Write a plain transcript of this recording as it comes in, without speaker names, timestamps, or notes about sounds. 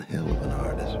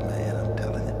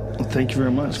Thank you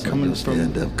very much. Coming from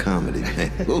stand-up comedy,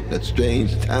 man. Oh, the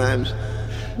strange times.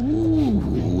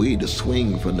 Ooh, the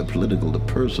swing from the political to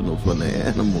personal, from the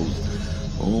animals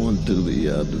on to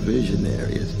the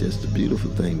visionary. It's just a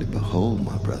beautiful thing to behold,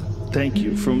 my brother. Thank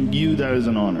you. From you, that is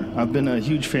an honor. I've been a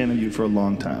huge fan of you for a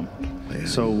long time. Yeah,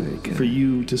 so for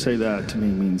you to say that to me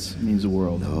means the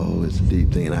world. No, it's a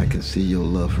deep thing, and I can see your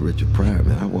love for Richard Pryor,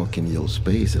 man. I walk into your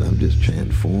space, and I'm just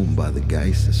transformed by the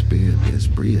geist, the spirit, the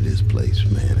esprit of this place,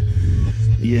 man.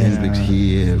 Yeah. Hendrix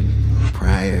here,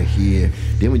 Pryor here.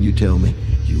 Then when you tell me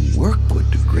you work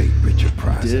with the great Richard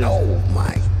Pryor, I said, oh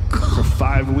my God. For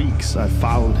 5 weeks, I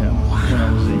followed him when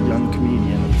I was a young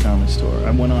comedian at the Comedy Store.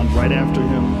 I went on right after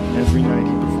him every night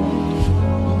he performed.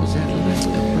 What was that like?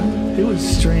 It was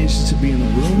strange to be in the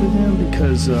room with him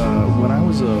because when I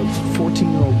was a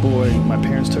 14-year-old boy, my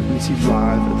parents took me to see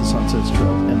Live at the Sunset Strip,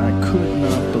 and I could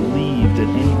not believe that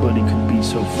anybody could be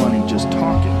so funny just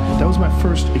talking. That was my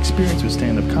first experience with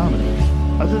stand-up comedy.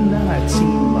 Other than that, I'd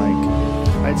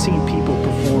seen people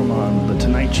perform on The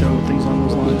Tonight Show, things on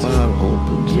those lines. But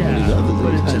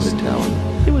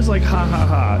it was like ha ha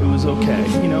ha. It was okay,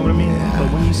 you know what I mean? Yeah. But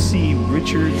when you see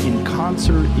Richard in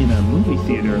concert in a movie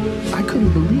theater, I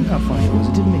couldn't believe how funny it was.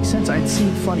 It didn't make sense. I'd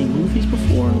seen funny movies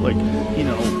before, like, you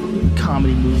know,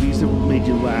 comedy movies that made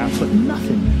you laugh, but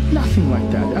nothing like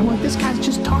that. I'm like, this guy's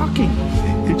just talking.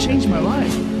 It changed my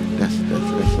life. That's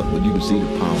what you can see, the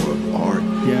power of art.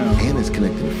 Yeah. And it's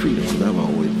connected to freedom, because I've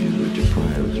always viewed Richard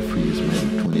Pryor as the freest man in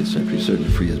the 20th century, certainly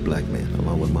the freest black man,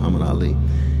 along with Muhammad Ali.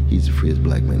 He's the freest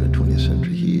black man in the 20th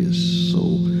century. He is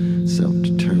so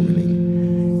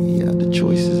self-determining. Yeah, the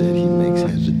choices that he makes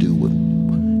has to do with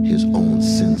his own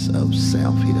sense of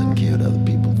self. He doesn't care what other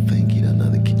people think. He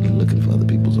doesn't keep looking for other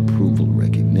people's approval,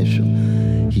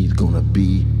 recognition. He's going to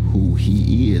be who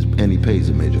he is, and he pays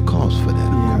a major cost for that,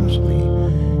 of course. I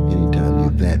mean, anytime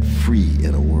you're that free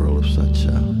in a world of such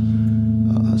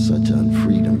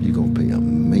unfreedom, you're going to pay a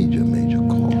major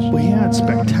cost. Well, he had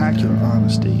spectacular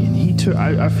honesty, and he took.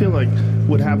 I feel like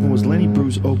what happened was Lenny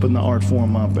Bruce opened the art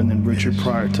form up, and then Richard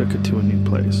Pryor took it to a new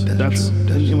place. That's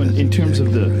in terms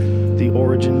of the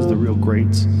origins, the real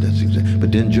greats. That's exactly.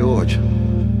 But then George.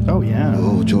 Oh yeah.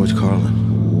 Oh, George Carlin.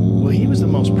 Well, he was the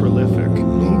most prolific.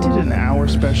 He did an hour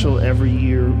special every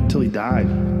year till he died.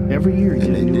 Every year he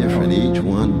did a new different, hour. each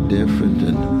one different,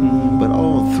 and but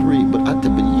all three. But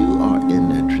you are in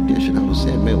that tradition. I was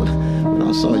saying, man, when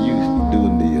I saw you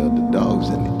doing the dogs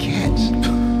and the cats,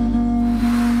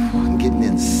 I'm getting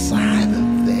inside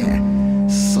of their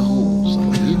souls. I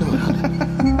mean, you know how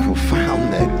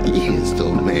profound that is,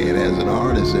 though, man, as an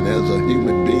artist and as a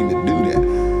human being to do that.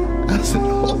 I said,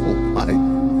 oh my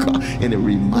God, and it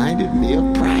reminded me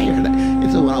of Pryor. And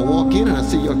so when I walk in and I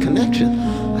see your connection,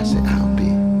 I said, I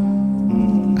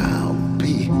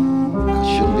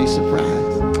shouldn't be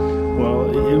surprised. Well,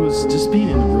 it was just being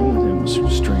in the room with him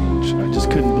was strange. I just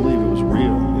couldn't believe it was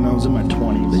real. You know, I was in my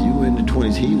 20s. You were in the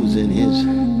 20s. He was in his.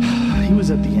 He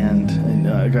was at the end, and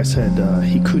like I said,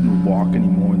 he couldn't walk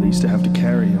anymore. They used to have to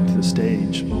carry him to the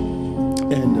stage.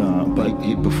 And but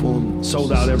he performed.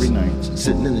 Sold out every night.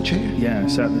 Sitting in the chair. Yeah, I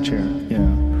sat in the chair. Yeah.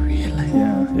 Really?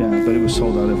 Yeah. But it was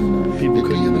sold out every night. People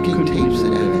Did you ever get tapes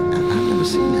of that? I've never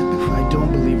seen that before. I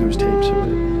don't believe there was tapes of it.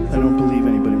 I don't believe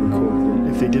anybody recorded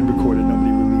it. If they did record it,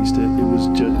 nobody released it.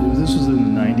 This was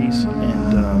in the 90s,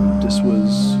 and this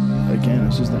was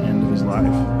the end of his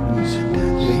life.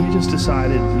 He just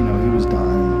decided, you know, he was dying,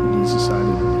 and he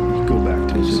decided he'd go back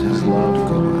to his love. He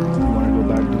wanted to go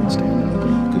back doing stand-up.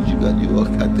 Because you all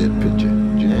got that picture.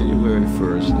 January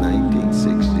 1st,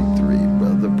 1963,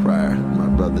 Brother Pryor. My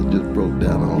brother just broke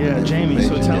down all Yeah, the Jamie,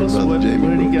 so tell us what did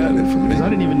he get? Because I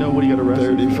didn't even know what he got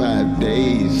arrested 35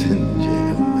 days in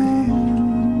jail,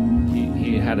 man.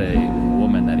 He had a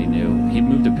woman that he knew. He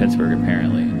moved to Pittsburgh,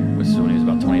 apparently, which is when he was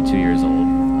about 22 years old.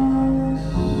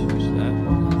 Where's that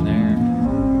one there?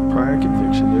 Prior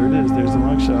conviction. There it is. There's the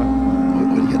mugshot.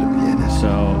 So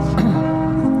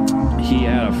he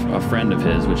had a friend of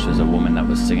his, which was a woman that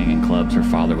was singing in clubs. Her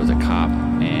father was a cop,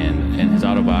 and in his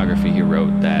autobiography, he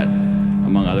wrote that,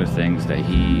 among other things, that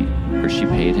she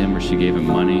paid him, or she gave him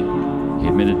money. He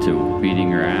admitted to beating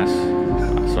her ass.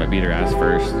 So I beat her ass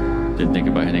first. Didn't think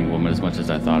about hitting a woman as much as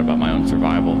I thought about my own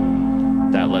survival.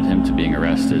 That led him to being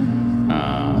arrested.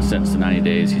 Sentenced to 90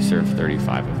 days, he served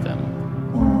 35 of them,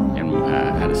 and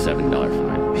had a $7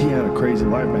 fine. He had a crazy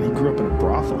life, man. He grew up in a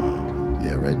brothel.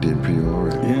 Yeah, right there in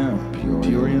Peoria. Yeah,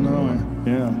 Peoria, Illinois.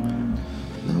 Yeah.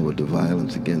 No, with the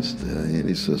violence against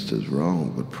any sister is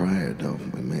wrong, but Pryor, though,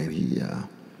 man, he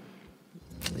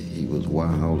was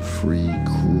wild, free,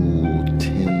 cruel,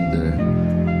 tender,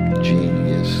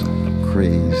 genius,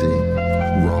 crazy,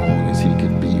 wrong as he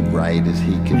could be, right light as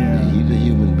he can be. He's a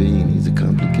human being. He's a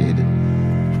complicated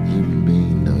human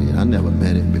being. Though I never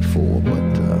met him before, but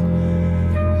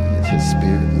his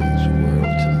spirit means the world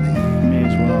to me. Me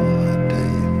as well. I tell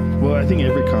you. Well, I think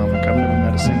every comic. I've never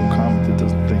met a single comic that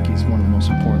doesn't think he's one of the most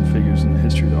important figures in the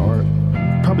history of the art.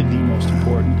 Probably the most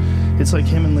important. It's like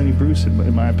him and Lenny Bruce,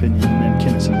 in my opinion, and then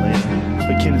Kinnison later.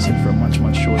 But Kinnison for a much,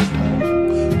 much shorter time.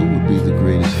 Who would be the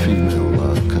greatest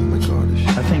female comic artist?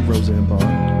 I think Roseanne Barr.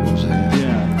 Roseanne.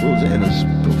 Yeah. Roseanne is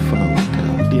profound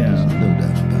talent. Yeah. There's no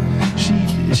doubt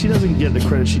about it. She doesn't get the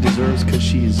credit she deserves because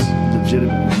she's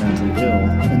legitimately mentally ill,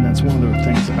 and that's one of the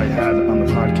things I had on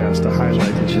the podcast to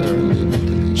highlight with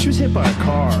her. She was hit by a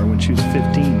car when she was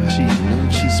 15.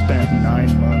 She spent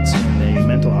 9 months in a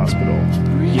mental hospital.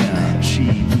 Yeah,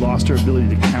 she lost her ability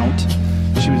to count.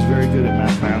 She was very good at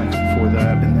mathematics before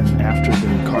that, and then after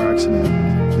the car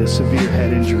accident, the severe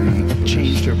head injury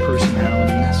changed her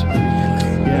personality.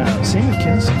 Yeah, same with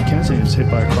Kinnison. Kinnison was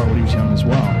hit by a car when he was young as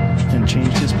well, and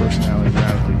changed his personality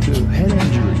radically too. Head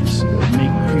injuries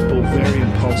make people very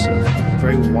impulsive,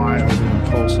 very wild and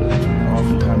impulsive, and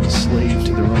oftentimes a slave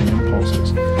to their own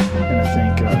impulses. And I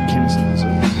think Kinnison is a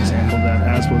big example of that,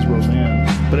 as was Roseanne.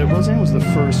 But Roseanne was the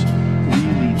first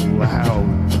really loud,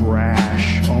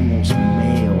 brash, almost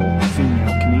male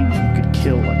female comedian who could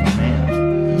kill like a man.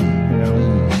 You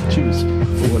know, she was.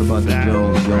 But what about the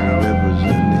Joan Rivers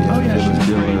and the Phyllis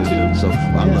Dillard? And so I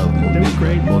love Monique. They were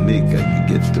great. Monique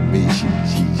gets to me. She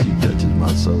touches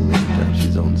my soul anytime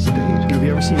she's on the stage. Have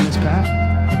you ever seen Miss Pat?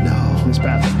 No. Miss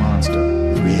Pat's a monster.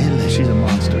 Really? She's a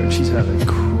monster. She's had a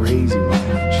crazy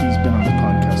life. She's been on the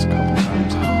podcast a couple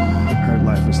times. Her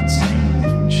life was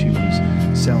insane. She was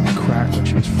selling crack when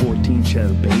she was 14. She had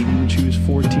a baby when she was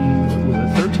 14.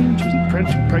 Was it 13? She was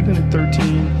pregnant at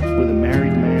 13 with a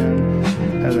married man.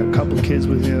 Had a couple kids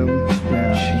with him.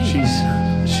 Yeah, she is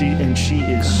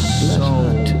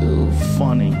so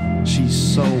funny. She's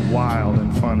so wild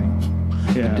and funny.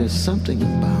 Yeah. But there's something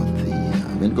about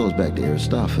and it goes back to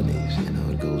Aristophanes. You know,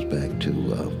 it goes back to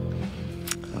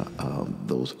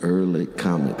those early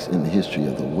comics in the history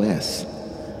of the West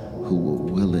who were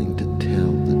willing to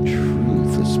tell the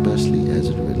truth, especially as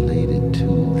it related to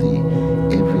the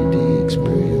everyday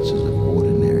experiences of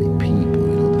ordinary people.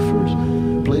 You know, the first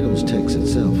Plato's text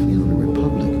itself, you know, the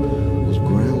Republic, was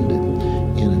grounded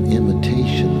in an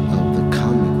imitation of the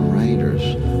comic writers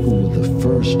who were the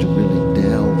first to really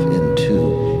delve into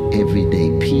everyday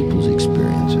people's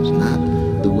experiences, not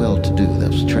the well-to-do.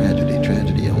 That was tragedy.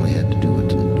 Tragedy only had to do with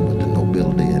the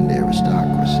nobility and the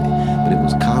aristocracy. But it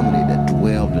was comedy that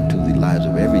dwelled into the lives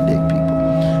of everyday people.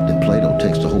 Then Plato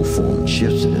takes the whole form and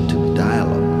shifts it into the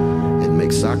dialogue and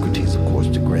makes Socrates, of course,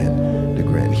 the grand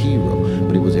hero.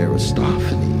 But it was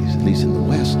Aristophanes, at least in the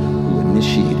West, who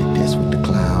initiated this with the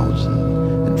clouds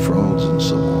and frogs and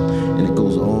so on. And it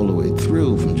goes all the way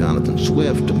through from Jonathan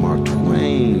Swift to Mark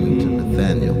Twain to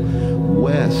Nathaniel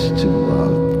West to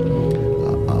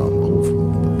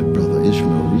brother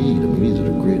Ishmael Reed. I mean, these are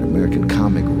the great American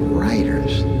comic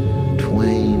writers.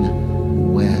 Twain,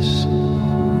 West,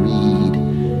 Reed.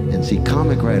 And see,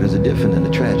 comic writers are different than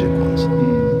the tragic ones.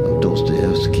 Of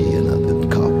Dostoevsky and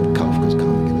Kafka's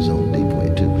comic in his own deep way,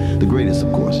 too. The greatest,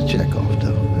 of course, is Chekhov,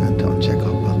 though. I don't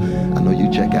Chekhov, brother. I know you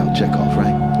check out Chekhov,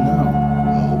 right? No.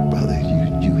 Oh, brother,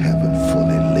 you haven't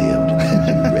fully lived.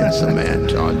 You read some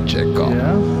Anton Chekhov.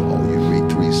 Yeah? Oh, you read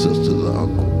Three Sisters of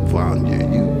Uncle Vanya.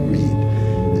 You read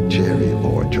The Cherry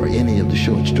Orator, any of the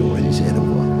short stories. He's had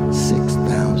over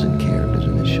 6,000 characters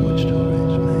in his short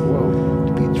stories, man. Whoa.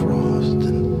 To be thrust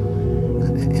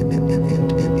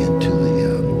into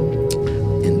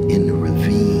the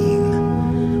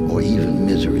ravine, or even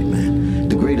misery, man.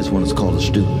 The greatest one is called A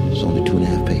Student. It's only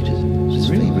 2.5 pages. It's his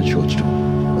favorite short story.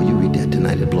 Oh, you read that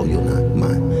tonight, it'll blow your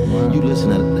mind. Wow. You listen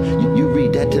to you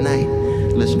read that tonight.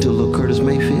 Listen to a little Curtis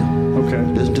Mayfield. Okay.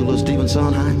 Listen to a little Stephen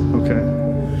Sondheim. Okay.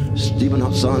 Stephen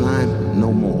Sondheim,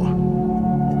 No More.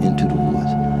 Into the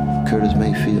Woods. Curtis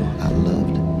Mayfield, I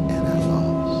Loved and I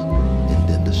Lost. And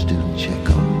then The Student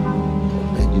Chekhov. Oh,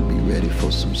 man, you be ready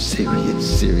for some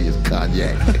serious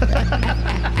cognac.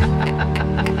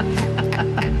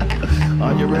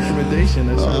 On your recommendation,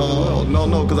 that's Oh,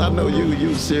 no, because I know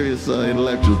you serious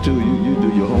intellectual too. You do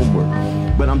your homework.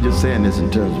 But I'm just saying this in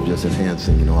terms of just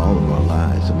enhancing, you know, all of our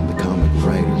lives. I mean, the comic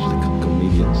writers, the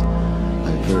comedians,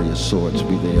 of various sorts,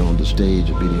 be they on the stage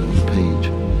or be they on the page,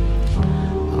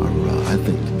 are, I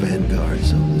think, the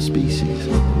vanguards of the species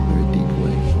in a very deep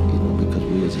way. You know, because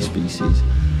we as a species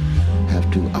have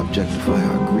to objectify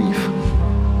our grief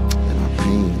and our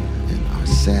pain and our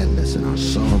sadness and our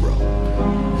sorrow.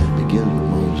 And begin with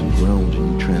moans and groans, and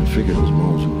you transfigure those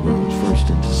moans and groans first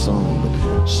into song,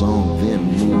 but song then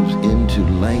moves into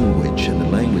language,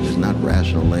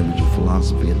 rational language of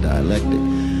philosophy and dialectic,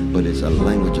 but it's a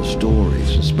language of stories,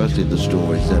 especially the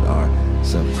stories that are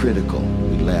self-critical.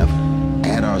 We laugh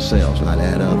at ourselves, not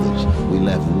at others. We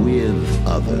laugh with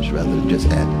others rather than just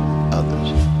at others.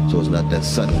 So it's not that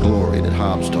sudden glory that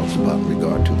Hobbes talks about in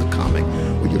regard to the comic,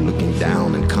 where you're looking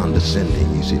down and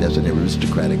condescending. You see, that's an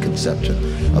aristocratic conception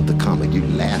of the comic. You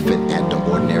laughing at the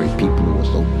ordinary people who are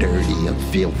so dirty and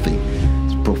filthy.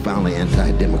 It's profoundly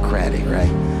anti-democratic,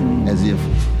 right? As if,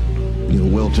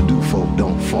 well-to-do folk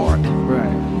don't fart.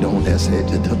 Right. Don't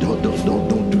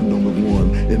do number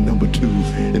one and number two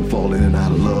and fall in and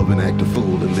out of love and act a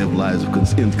fool and live lives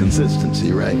of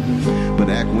inconsistency, right? But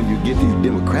when you get these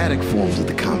democratic forms of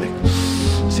the comic,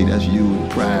 see, that's you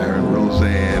and Pryor and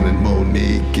Roseanne and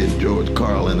Monique and George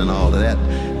Carlin and all of that.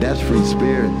 That's free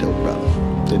spirit, though,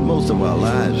 brother. In most of our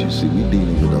lives, you see, we're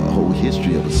dealing with a whole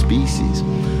history of a species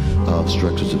of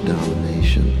structures of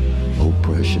domination,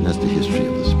 oppression. That's the history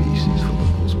of the species for the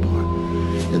most part.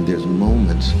 And there's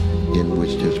moments in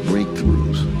which there's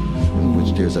breakthroughs, in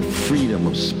which there's a freedom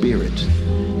of spirit.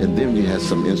 And then you have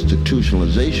some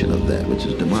institutionalization of that, which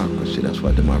is democracy. That's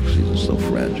why democracies are so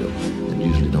fragile and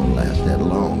usually don't last that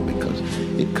long, because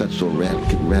it cuts so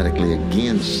radically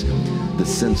against the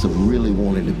sense of really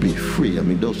wanting to be free. I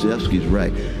mean, Dostoevsky's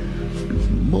right.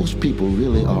 Most people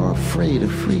really are afraid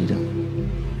of freedom.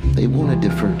 They want to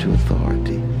defer to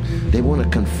authority. They want to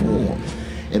conform.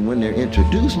 And when they're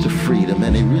introduced to freedom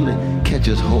and it really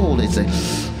catches hold, they say,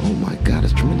 oh my God,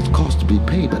 it's tremendous cost to be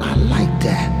paid, but I like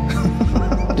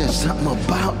that. There's something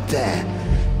about that.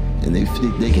 And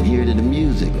they can hear it in the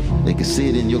music. They can see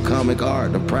it in your comic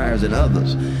art, the Pryors and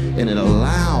others. And it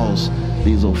allows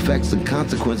these effects and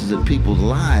consequences in people's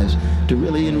lives to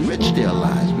really enrich their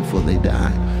lives before they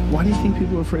die. Why do you think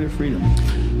people are afraid of freedom?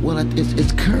 Well,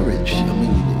 it's courage. I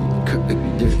mean,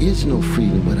 there is no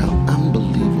freedom without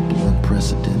unbelievable,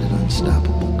 unprecedented,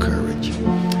 unstoppable courage.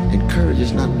 And courage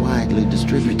is not widely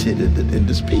distributed in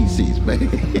the species, man.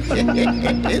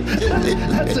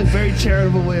 That's a very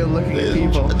charitable way of looking at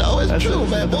people. No, it's true,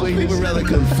 man. Most people rather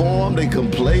conform, they're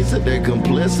complacent, they're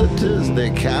complicitous,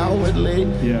 they're cowardly,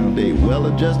 they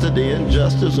well-adjusted to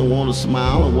injustice and want to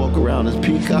smile and walk around as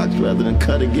peacocks rather than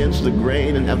cut against the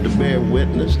grain and have to bear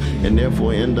witness and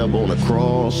therefore end up on a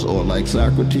cross or, like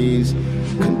Socrates,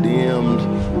 condemned.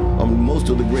 Most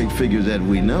of the great figures that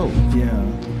we know.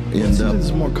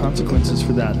 There's more consequences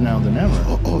for that now than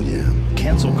ever. Oh yeah.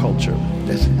 Cancel culture.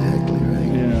 That's exactly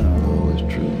right. Yeah. Oh,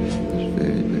 it's true. It's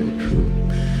very, very true.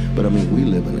 But I mean, we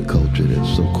live in a culture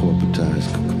that's so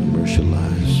corporatized,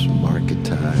 commercialized,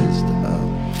 marketized.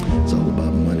 It's all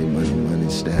about money, money, money,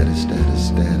 status, status,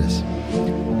 status.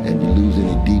 And you lose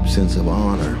any deep sense of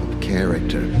honor, of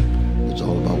character. It's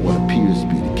all about what appears to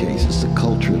be the case. It's a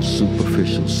culture of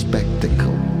superficial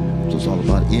spectacle. So it's all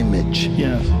about image.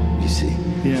 Yeah. You see.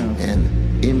 Yeah.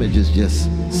 And image is just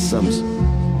some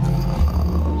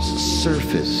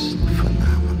surface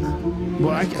phenomena.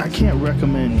 Well, I can't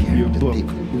recommend your book,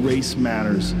 Race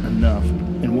Matters, enough.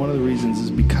 And one of the reasons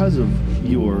is because of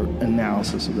your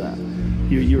analysis of that.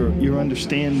 Your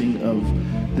understanding of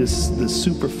this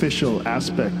superficial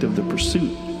aspect of the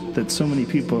pursuit that so many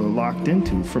people are locked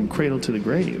into from cradle to the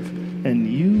grave. And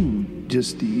you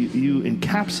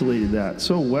encapsulated that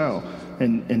so well.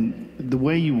 And the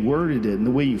way you worded it and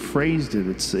the way you phrased it,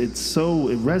 it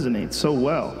resonates so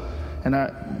well. And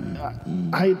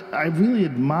I really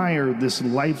admire this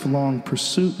lifelong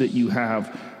pursuit that you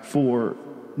have for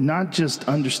not just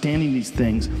understanding these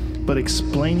things, but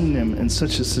explaining them in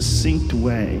such a succinct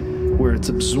way where it's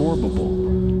absorbable.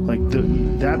 Like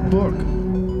that book,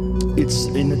 it's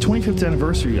in the 25th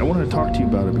anniversary. I wanted to talk to you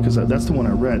about it because that's the one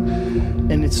I read.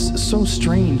 And it's so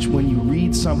strange when you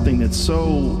read something that's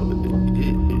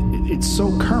it's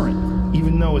so current,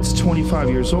 even though it's 25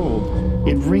 years old,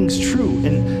 it rings true.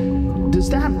 And does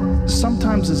that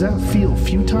feel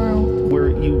futile, where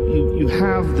you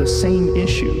have the same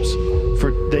issues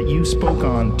that you spoke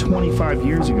on 25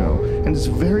 years ago, and there's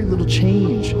very little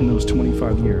change in those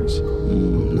 25 years?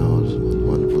 No, it's a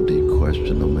wonderful, deep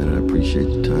question, though, man. I appreciate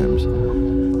the times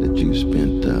that you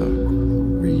spent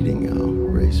reading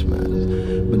Race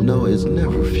Matters. But no, it's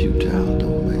never futile,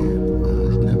 though,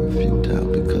 man. It's never futile,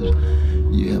 because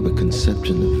you have a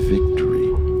conception of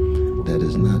victory that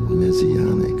is not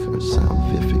messianic or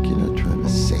salvific. You're not trying to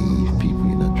save people.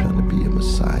 You're not trying to be a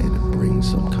messiah to bring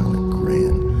some kind of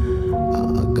grand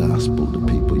gospel to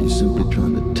people. You're simply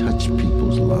trying to touch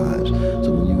people's lives.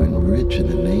 So when you enrich and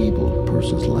enable a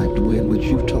person's life, the way in which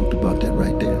you've talked about that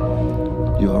right there,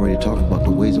 you already talked about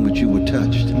the ways in which you were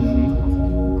touched.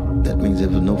 Mm-hmm. That means there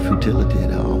was no futility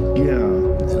at all. Yeah.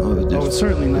 It's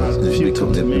certainly not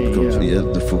futile to me.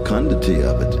 The fecundity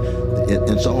of it.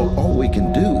 And so all we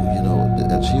can do,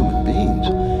 as human beings,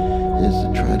 is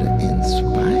to try to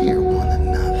inspire one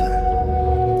another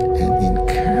and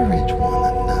encourage one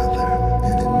another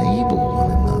and enable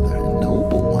one another,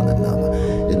 ennoble one another.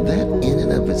 And that in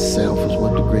and of itself is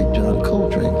what the great John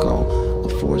Coltrane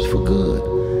called a force for good.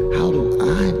 How do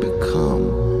I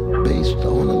become, based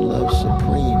on a love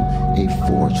supreme, a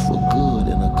force for good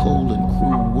in a cold and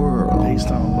cruel world?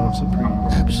 Based on love supreme.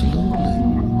 Absolutely.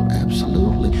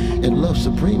 And love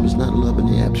supreme is not love in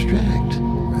the abstract,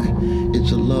 right?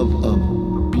 It's a love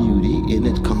of beauty in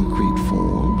its concrete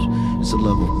forms. It's a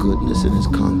love of goodness in its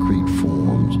concrete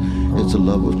forms. It's a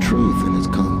love of truth in its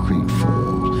concrete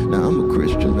forms. Now, I'm a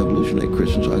Christian, revolutionary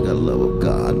Christian, so I got a love of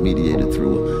God mediated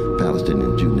through a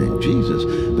Palestinian Jew named Jesus.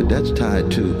 But that's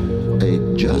tied to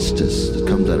a justice that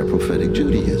comes out of prophetic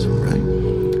Judaism, right?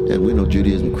 And we know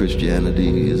Judaism,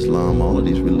 Christianity, Islam, all of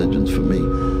these religions for me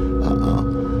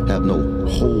have no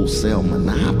wholesale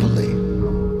monopoly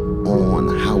on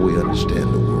how we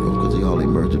understand the world, because they all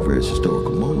emerge at various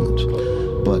historical moments.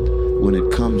 But when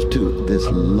it comes to this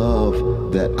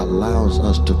love that allows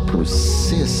us to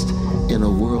persist in a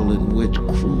world in which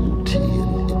cruelty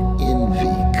and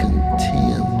envy,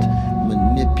 contempt,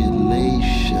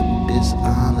 manipulation,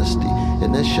 dishonesty,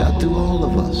 and that's shot through all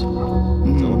of us. So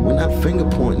we're not finger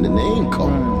pointing and name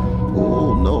calling.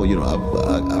 Oh no,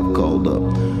 I've called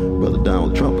Brother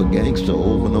Donald Trump a gangster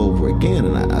over and over again,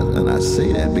 and I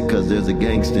say that because there's a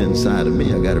gangster inside of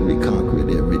me. I got to reconquer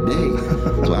it every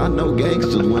day. So I know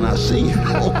gangsters when I see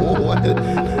them.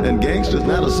 And gangster's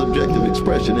not a subjective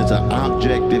expression; it's an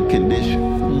objective condition.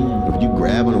 If you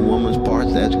grabbing a woman's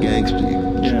parts, that's gangster.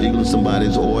 You stealing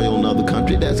somebody's oil in another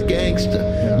country, that's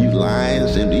gangster. You lying,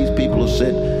 saying these people have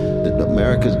said that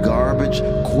America's garbage.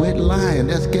 Quit lying.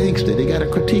 That's gangster. They got a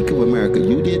critique of America.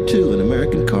 You did too, in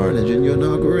American Carnage in your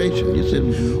inauguration. You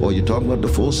said, or you're talking about the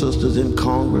Four Sisters in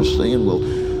Congress saying, well,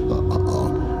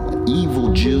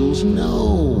 evil Jews.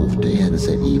 No, they hadn't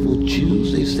said evil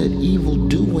Jews. They said evil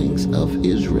doings of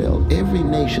Israel. Every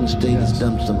nation state has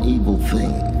done some evil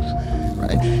things.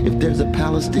 Right? If there's a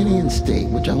Palestinian state,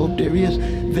 which I hope there is,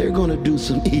 they're going to do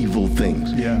some evil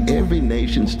things. Yeah. Every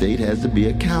nation state has to be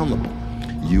accountable.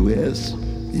 U.S.,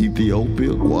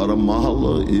 Ethiopia,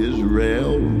 Guatemala,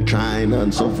 Israel, China,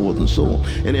 and so forth and so on.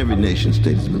 And every nation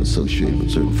state has been associated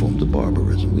with certain forms of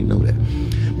barbarism. We know that.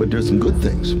 But there's some good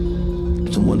things.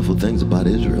 Some wonderful things about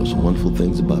Israel. Some wonderful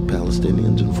things about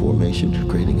Palestinians in formation,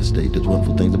 creating a state. There's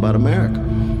wonderful things about America.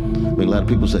 I mean, a lot of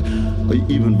people say,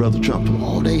 even Brother Trump,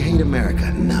 oh, they hate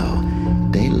America. No,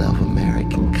 they love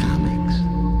American comics.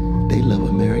 They love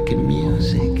American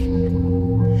music.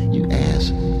 You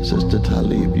ask Sister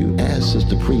Talib, you ask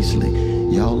Sister Priestley,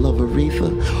 y'all love Aretha?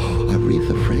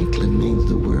 Aretha Franklin means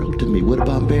the world to me. What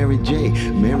about Mary J?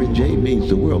 Mary J means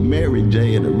the world. Mary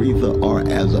J and Aretha are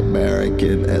as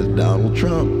American as Donald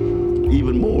Trump.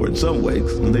 Even more in some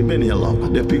ways. They've been here longer.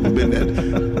 There are people who've been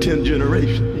there 10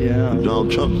 generations. Yeah.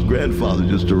 Donald Trump's grandfather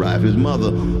just arrived. His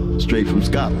mother, straight from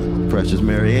Scotland, Precious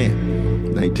Mary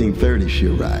Ann. 1930 she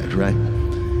arrived, right?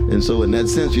 And so in that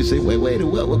sense, you say, wait,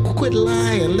 quit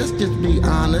lying. Let's just be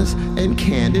honest and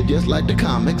candid, just like the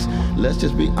comics. Let's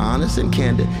just be honest and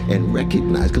candid and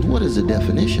recognize, because what is the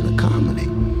definition of comedy?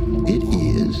 It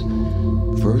is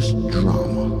first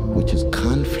drama, which is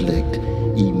conflict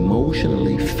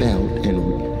emotionally felt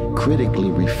and critically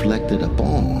reflected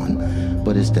upon,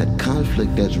 but it's that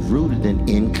conflict that's rooted in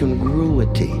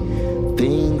incongruity.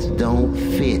 Things don't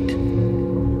fit.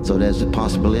 So there's the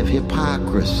possibility of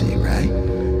hypocrisy, right?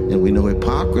 And we know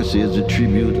hypocrisy is a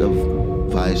tribute of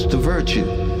vice to virtue.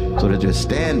 So that there's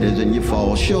standards and you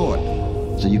fall short.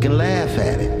 So you can laugh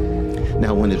at it.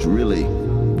 Now when it's really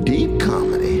deep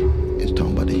comedy, it's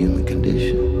talking about the human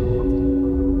condition.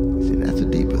 See, that's a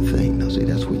deeper thing. Now see,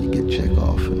 that's where you get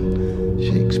Chekhov and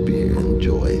Shakespeare and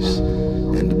Joyce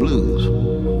and the blues.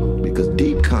 Because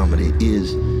deep comedy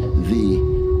is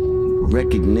the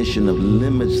recognition of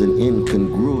limits and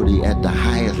incongruity at the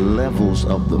highest levels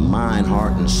of the mind,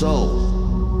 heart, and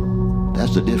soul.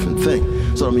 That's a different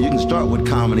thing. So, I mean, you can start with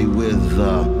comedy with,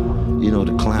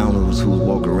 the clown who's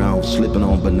walking around slipping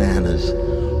on bananas,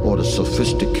 or the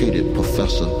sophisticated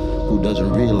professor who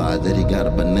doesn't realize that he got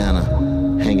a banana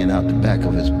hanging out the back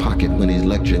of his pocket when he's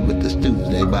lecturing with the students.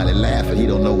 Everybody laughing. He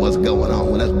don't know what's going on.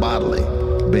 Well, that's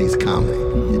bodily-based comedy,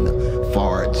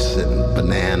 farts and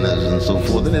bananas and so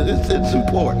forth, and it's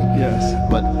important. Yes.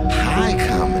 But high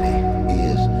comedy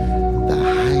is the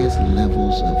highest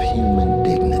levels of human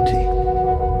dignity,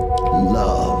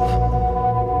 love,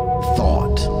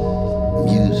 thought,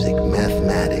 music,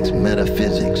 mathematics,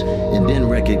 metaphysics, and then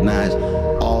recognize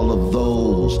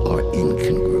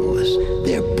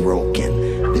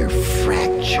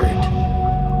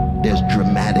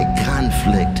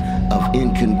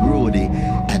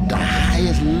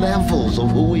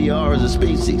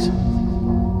species.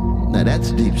 Now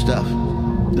that's deep stuff.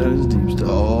 That is deep stuff.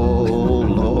 Oh,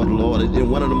 Lord. And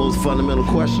one of the most fundamental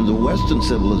questions of Western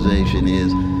civilization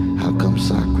is, how come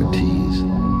Socrates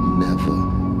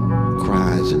never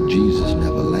cries and Jesus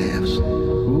never laughs?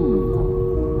 Ooh.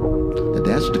 Now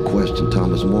that's the question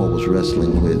Thomas More was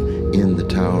wrestling with in the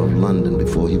Tower of London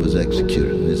before he was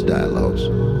executed in his dialogues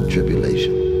on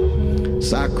tribulation.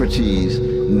 Socrates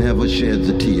never sheds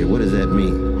a tear. What does that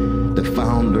mean? The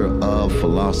founder of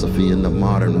philosophy in the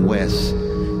modern West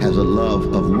has a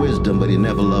love of wisdom, but he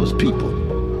never loves people,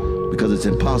 because it's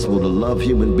impossible to love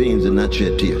human beings and not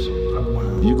shed tears.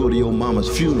 You go to your mama's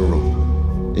funeral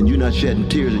and you're not shedding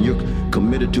tears and you're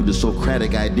committed to the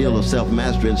Socratic ideal of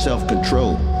self-mastery and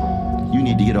self-control, you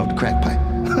need to get off the crack pipe.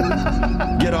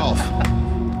 Get off.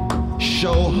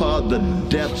 Show her the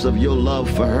depths of your love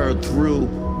for her through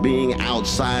being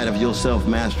outside of your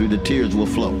self-mastery. The tears will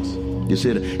flow. You see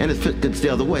it? And it's the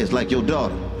other way. It's like your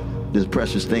daughter. This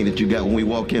precious thing that you got when we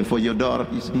walk in for your daughter.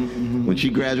 You see? When she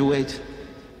graduates,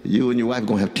 you and your wife are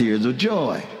going to have tears of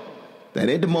joy. That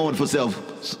ain't the moment for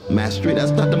self-mastery.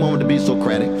 That's not the moment to be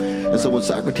Socratic. And so when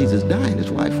Socrates is dying,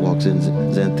 his wife walks in,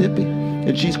 Xanthippe,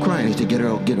 and she's crying. He said, get her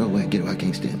away, I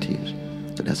can't stand tears.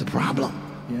 So that's a problem.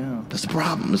 Yeah. That's the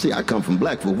problem. See, I come from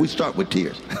black folk. We start with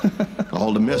tears.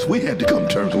 All the mess we had to come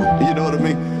to terms with. You know what I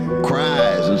mean?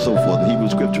 Cries and so forth. The Hebrew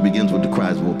scripture begins with the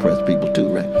cries of oppressed people too,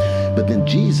 right? But then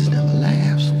Jesus never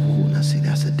laughs. Ooh, now see,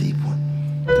 that's a deep one.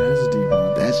 That's a deep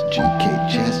one. That's G.K.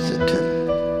 Chesterton.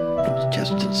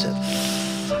 Chesterton said,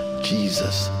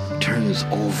 Jesus turns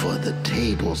over the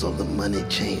tables of the money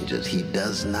changers. He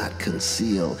does not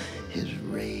conceal his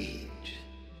rage.